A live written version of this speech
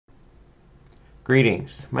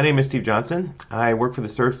Greetings. My name is Steve Johnson. I work for the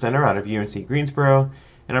Serve Center out of UNC Greensboro,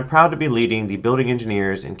 and I'm proud to be leading the Building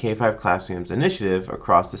Engineers in K-5 Classrooms initiative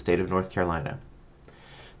across the state of North Carolina.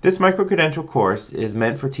 This micro-credential course is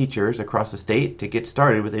meant for teachers across the state to get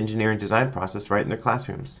started with the engineering design process right in their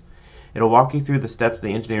classrooms. It'll walk you through the steps of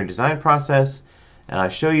the engineering design process,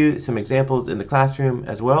 show you some examples in the classroom,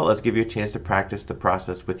 as well as give you a chance to practice the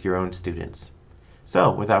process with your own students. So,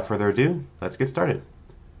 without further ado, let's get started.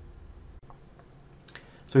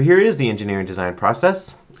 So here is the engineering design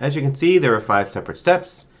process. As you can see, there are 5 separate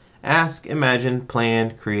steps: ask, imagine,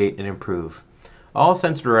 plan, create, and improve, all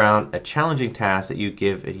centered around a challenging task that you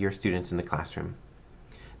give your students in the classroom.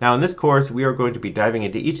 Now in this course, we are going to be diving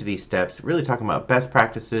into each of these steps, really talking about best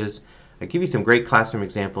practices, give you some great classroom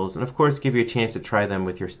examples, and of course give you a chance to try them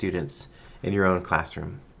with your students in your own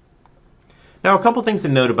classroom. Now a couple things to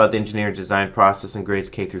note about the engineering design process in grades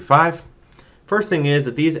K through 5. First thing is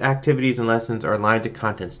that these activities and lessons are aligned to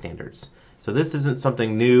content standards. So this isn't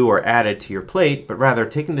something new or added to your plate, but rather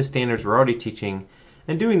taking the standards we're already teaching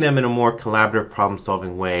and doing them in a more collaborative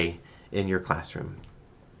problem-solving way in your classroom.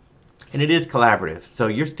 And it is collaborative, so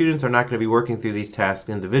your students are not going to be working through these tasks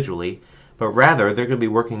individually, but rather they're going to be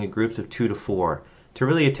working in groups of 2 to 4 to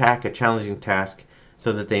really attack a challenging task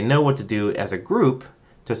so that they know what to do as a group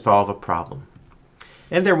to solve a problem.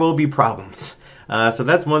 And there will be problems. So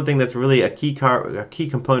that's one thing that's really a key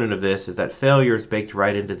component of this, is that failure is baked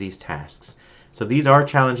right into these tasks. So these are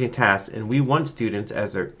challenging tasks, and we want students,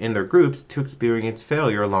 as they're in their groups, to experience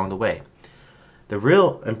failure along the way. The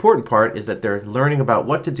real important part is that they're learning about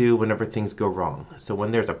what to do whenever things go wrong. So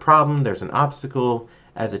when there's a problem, there's an obstacle,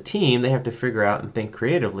 as a team, they have to figure out and think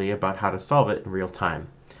creatively about how to solve it in real time.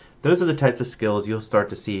 Those are the types of skills you'll start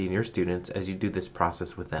to see in your students as you do this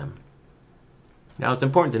process with them. Now it's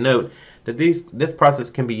important to note that this process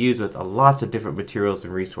can be used with lots of different materials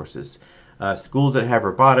and resources. Schools that have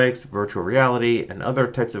robotics, virtual reality, and other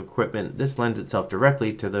types of equipment, this lends itself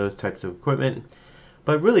directly to those types of equipment.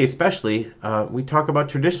 But really especially, we talk about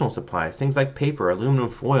traditional supplies, things like paper, aluminum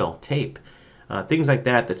foil, tape, things like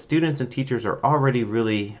that students and teachers are already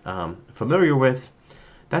really familiar with.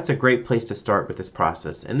 That's a great place to start with this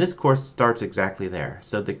process. And this course starts exactly there.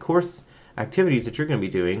 So the course activities that you're going to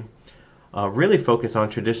be doing really focus on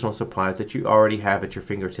traditional supplies that you already have at your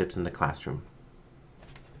fingertips in the classroom.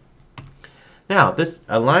 Now, this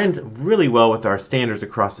aligns really well with our standards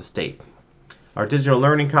across the state. Our digital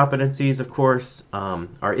learning competencies, of course,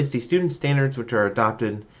 our ISTE student standards, which are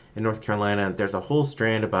adopted in North Carolina. There's a whole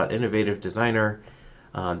strand about innovative designer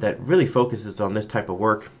that really focuses on this type of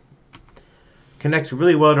work. Connects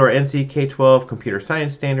really well to our NC K-12 computer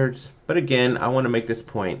science standards, but again, I want to make this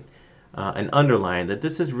point and underline that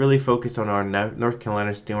this is really focused on our North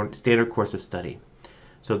Carolina standard course of study.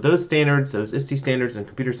 So those standards, those ISTE standards and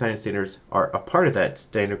computer science standards, are a part of that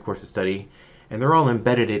standard course of study, and they're all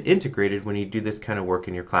embedded and integrated when you do this kind of work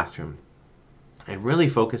in your classroom. And really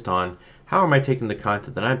focused on how am I taking the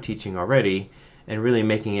content that I'm teaching already and really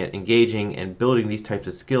making it engaging and building these types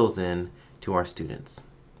of skills in to our students.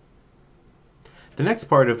 The next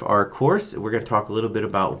part of our course, we're going to talk a little bit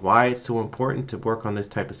about why it's so important to work on this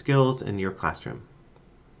type of skills in your classroom.